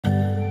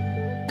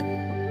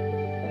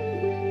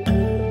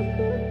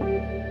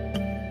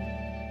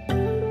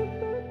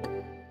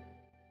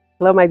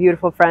Hello, my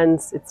beautiful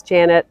friends. It's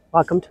Janet.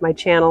 Welcome to my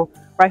channel,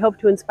 where I hope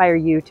to inspire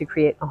you to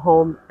create a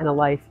home and a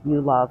life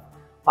you love.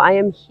 Well, I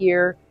am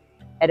here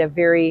at a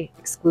very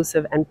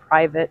exclusive and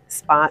private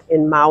spot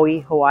in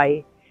Maui,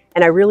 Hawaii,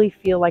 and I really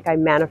feel like I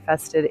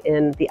manifested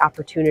in the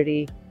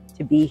opportunity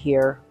to be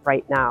here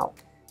right now.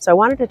 So I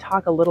wanted to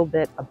talk a little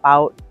bit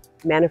about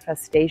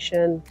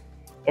manifestation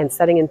and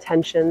setting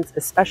intentions,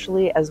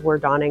 especially as we're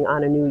dawning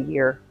on a new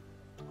year.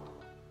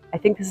 I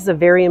think this is a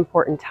very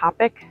important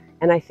topic,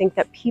 and I think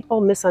that people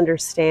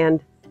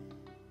misunderstand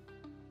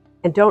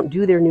and don't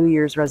do their New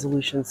Year's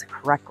resolutions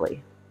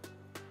correctly.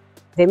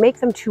 They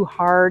make them too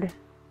hard,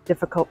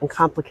 difficult, and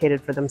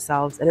complicated for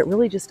themselves, and it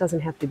really just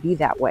doesn't have to be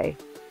that way.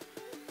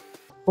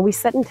 When we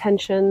set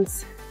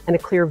intentions and a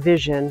clear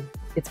vision,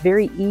 it's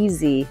very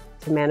easy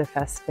to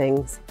manifest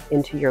things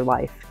into your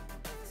life.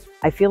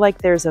 I feel like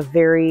there's a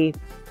very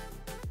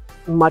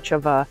much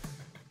of a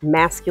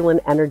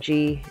masculine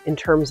energy in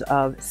terms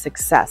of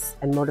success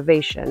and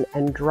motivation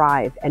and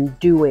drive and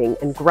doing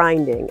and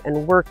grinding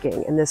and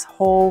working and this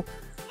whole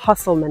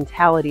hustle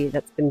mentality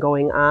that's been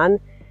going on.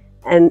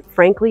 And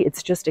frankly,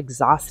 it's just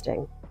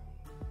exhausting.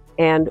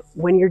 And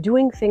when you're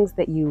doing things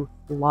that you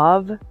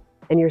love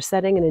and you're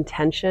setting an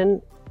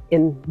intention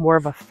in more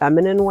of a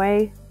feminine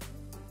way,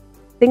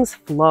 things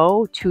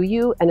flow to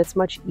you and it's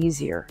much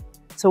easier.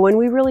 So when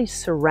we really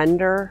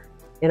surrender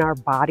in our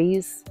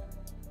bodies,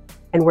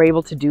 and we're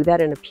able to do that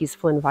in a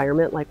peaceful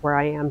environment like where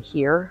I am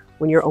here,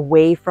 when you're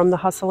away from the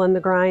hustle and the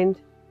grind,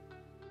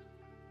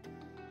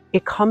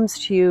 it comes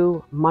to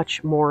you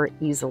much more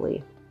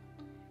easily.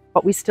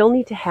 But we still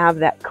need to have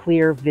that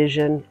clear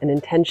vision and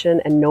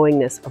intention and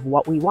knowingness of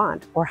what we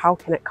want or how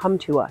can it come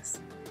to us.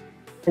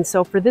 And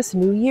so for this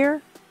new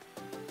year,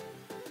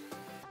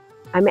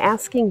 I'm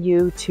asking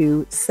you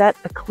to set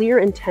a clear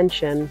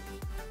intention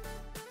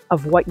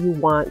of what you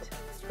want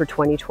for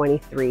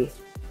 2023.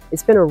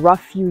 It's been a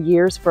rough few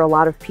years for a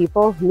lot of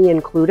people, me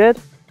included.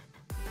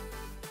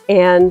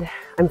 And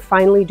I'm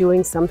finally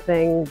doing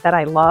something that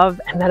I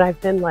love and that I've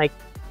been like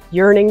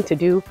yearning to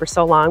do for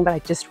so long, but I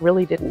just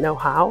really didn't know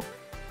how.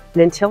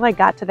 And until I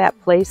got to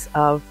that place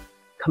of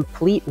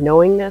complete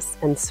knowingness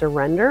and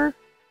surrender,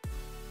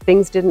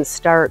 things didn't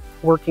start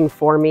working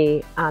for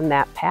me on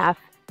that path.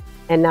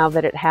 And now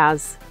that it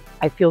has,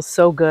 I feel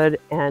so good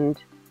and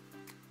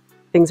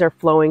things are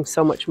flowing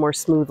so much more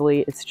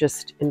smoothly. It's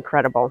just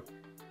incredible.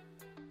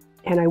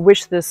 And I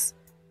wish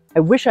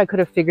I could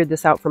have figured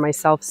this out for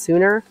myself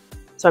sooner.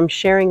 So I'm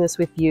sharing this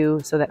with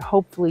you so that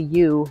hopefully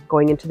you,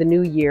 going into the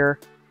new year,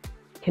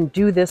 can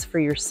do this for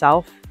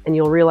yourself and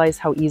you'll realize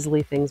how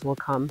easily things will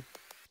come.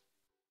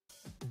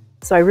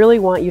 So I really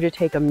want you to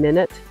take a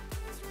minute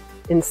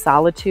in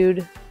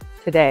solitude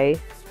today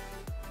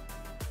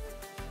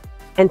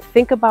and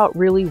think about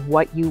really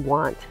what you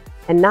want,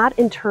 and not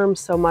in terms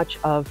so much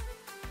of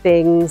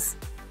things,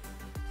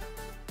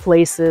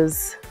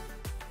 places,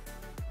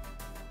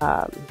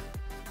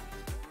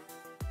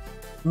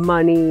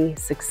 money,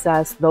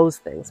 success, those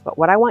things. But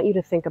what I want you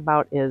to think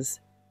about is,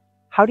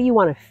 how do you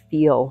want to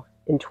feel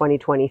in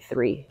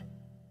 2023?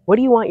 What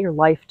do you want your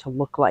life to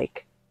look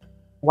like?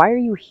 Why are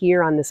you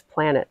here on this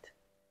planet?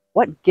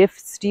 What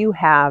gifts do you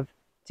have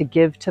to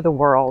give to the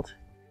world?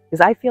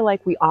 Because I feel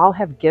like we all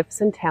have gifts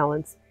and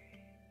talents,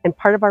 and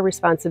part of our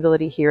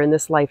responsibility here in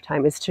this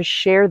lifetime is to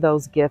share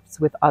those gifts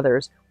with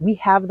others. We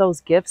have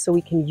those gifts so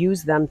we can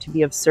use them to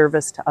be of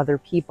service to other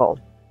people.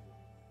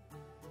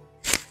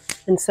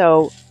 And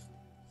so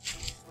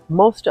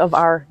most of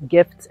our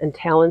gifts and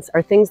talents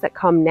are things that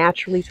come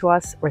naturally to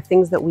us, or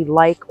things that we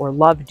like or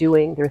love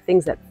doing. They're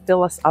things that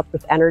fill us up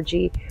with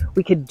energy.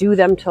 We could do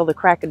them till the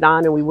crack of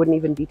dawn and we wouldn't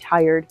even be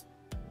tired.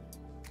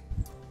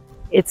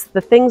 It's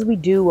the things we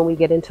do when we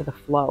get into the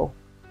flow.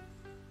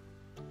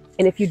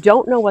 And if you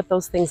don't know what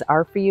those things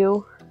are for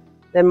you,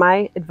 then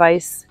my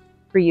advice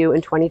for you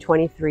in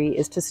 2023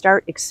 is to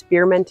start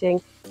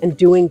experimenting and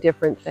doing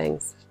different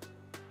things.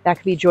 That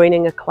could be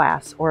joining a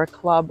class or a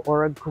club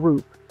or a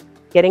group,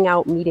 getting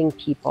out, meeting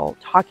people,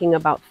 talking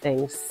about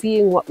things,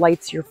 seeing what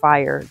lights your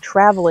fire,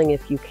 traveling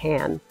if you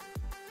can,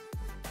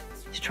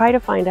 to try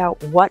to find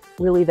out what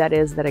really that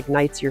is that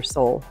ignites your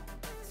soul.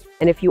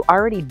 And if you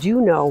already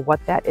do know what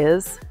that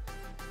is,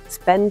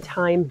 spend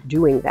time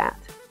doing that.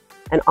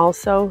 And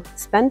also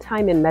spend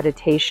time in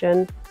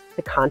meditation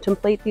to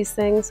contemplate these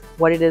things,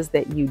 what it is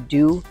that you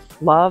do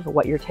love,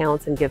 what your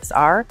talents and gifts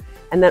are,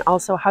 and then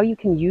also how you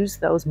can use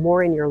those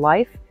more in your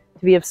life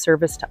to be of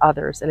service to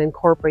others and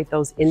incorporate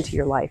those into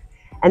your life.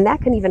 And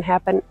that can even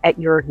happen at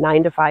your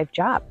 9-to-5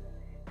 job,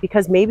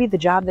 because maybe the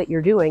job that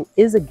you're doing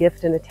is a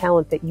gift and a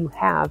talent that you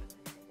have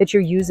that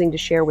you're using to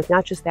share with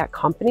not just that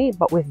company,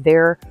 but with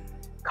their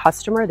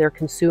customer, their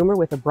consumer,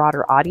 with a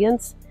broader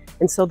audience.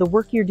 And so the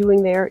work you're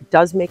doing there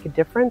does make a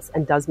difference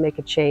and does make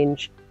a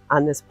change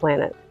on this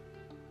planet.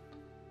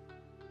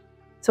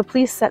 So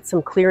please set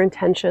some clear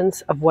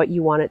intentions of what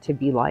you want it to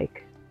be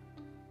like.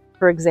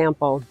 For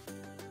example,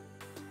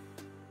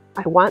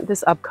 I want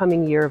this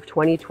upcoming year of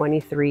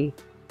 2023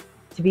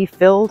 to be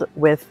filled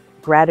with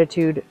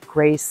gratitude,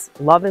 grace,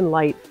 love, and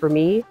light for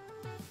me.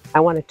 I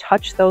want to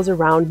touch those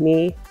around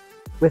me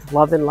with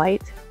love and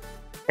light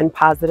and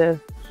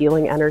positive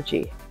healing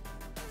energy.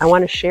 I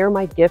want to share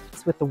my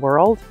gifts with the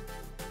world,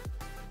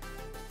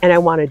 and I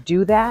want to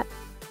do that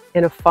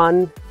in a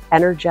fun,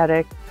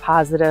 energetic,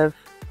 positive,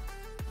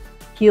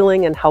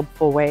 healing, and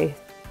helpful way.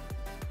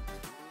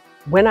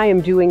 When I am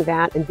doing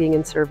that and being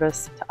in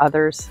service to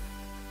others,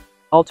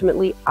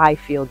 ultimately I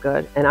feel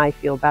good and I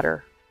feel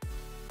better.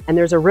 And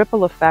there's a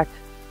ripple effect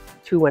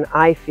to when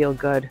I feel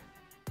good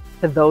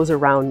to those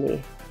around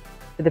me,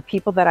 to the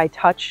people that I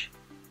touch,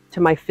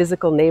 to my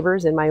physical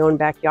neighbors in my own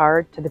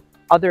backyard, to the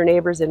other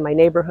neighbors in my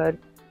neighborhood,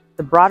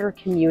 the broader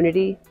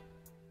community,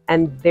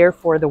 and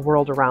therefore the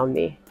world around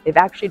me. They've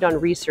actually done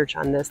research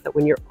on this, that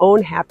when your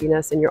own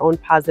happiness and your own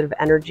positive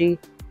energy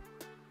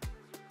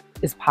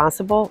is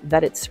possible,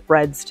 that it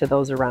spreads to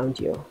those around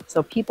you.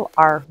 So people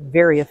are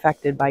very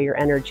affected by your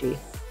energy.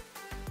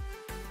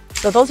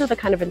 So those are the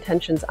kind of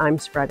intentions I'm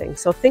spreading.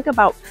 So think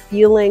about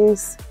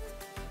feelings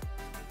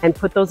and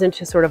put those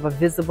into sort of a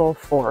visible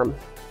form.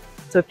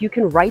 So if you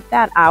can write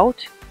that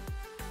out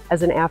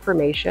as an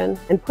affirmation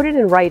and put it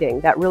in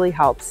writing, that really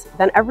helps.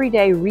 Then every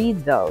day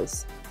read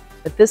those,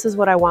 that this is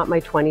what I want my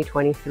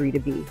 2023 to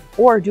be.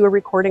 Or do a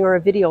recording or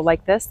a video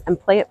like this and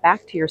play it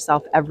back to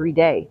yourself every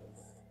day.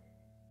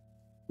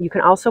 You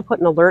can also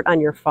put an alert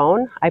on your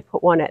phone. I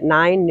put one at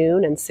 9,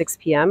 noon, and 6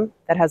 p.m.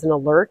 that has an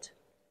alert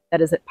that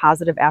is a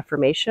positive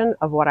affirmation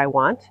of what I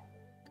want.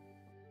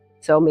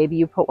 So maybe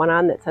you put one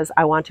on that says,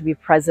 I want to be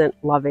present,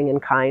 loving, and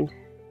kind.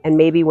 And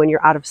maybe when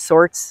you're out of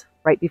sorts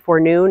right before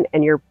noon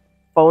and your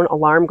phone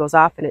alarm goes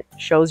off and it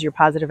shows your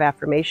positive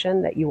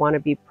affirmation that you want to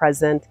be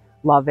present,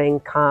 loving,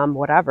 calm,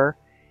 whatever,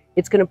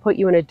 it's going to put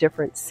you in a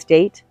different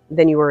state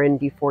than you were in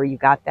before you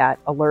got that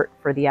alert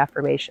for the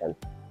affirmation.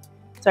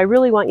 So I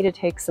really want you to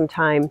take some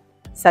time,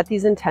 set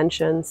these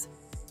intentions,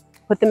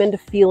 put them into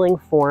feeling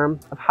form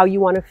of how you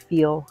want to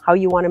feel, how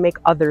you want to make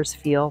others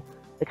feel,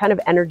 the kind of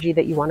energy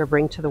that you want to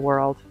bring to the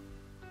world.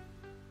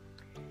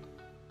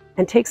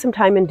 And take some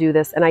time and do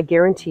this, and I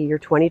guarantee your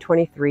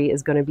 2023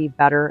 is going to be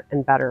better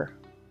and better.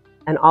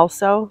 And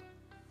also,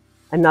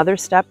 another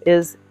step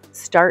is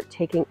start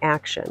taking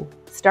action.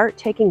 Start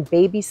taking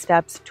baby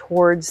steps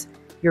towards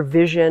your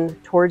vision,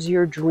 towards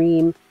your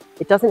dream.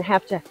 It doesn't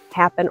have to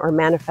happen or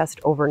manifest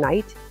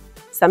overnight.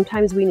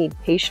 Sometimes we need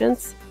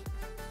patience.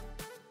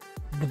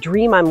 The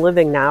dream I'm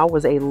living now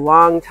was a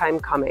long time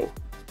coming.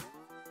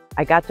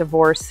 I got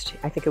divorced,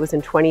 I think it was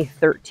in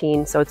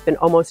 2013, so it's been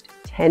almost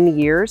 10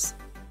 years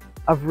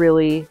of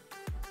really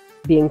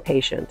being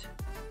patient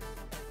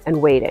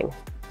and waiting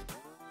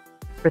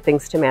for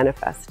things to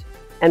manifest.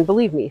 And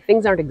believe me,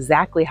 things aren't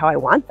exactly how I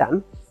want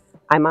them.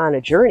 I'm on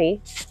a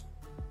journey,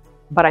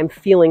 but I'm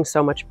feeling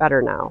so much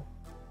better now.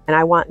 And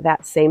I want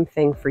that same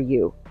thing for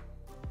you.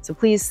 So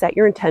please set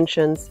your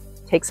intentions,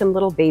 take some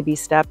little baby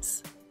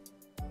steps,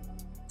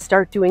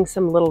 start doing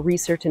some little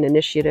research and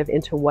initiative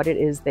into what it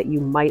is that you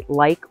might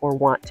like or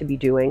want to be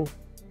doing.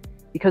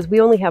 Because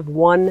we only have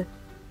one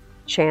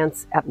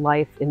chance at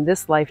life in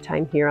this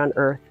lifetime here on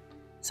earth.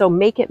 So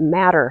make it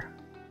matter,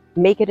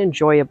 make it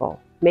enjoyable,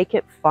 make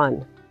it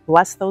fun.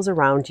 Bless those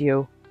around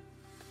you.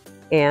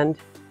 And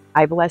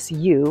I bless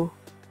you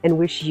and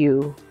wish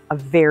you a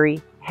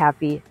very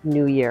happy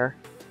new year.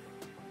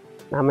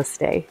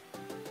 Namaste.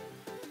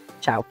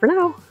 Ciao for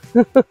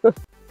now.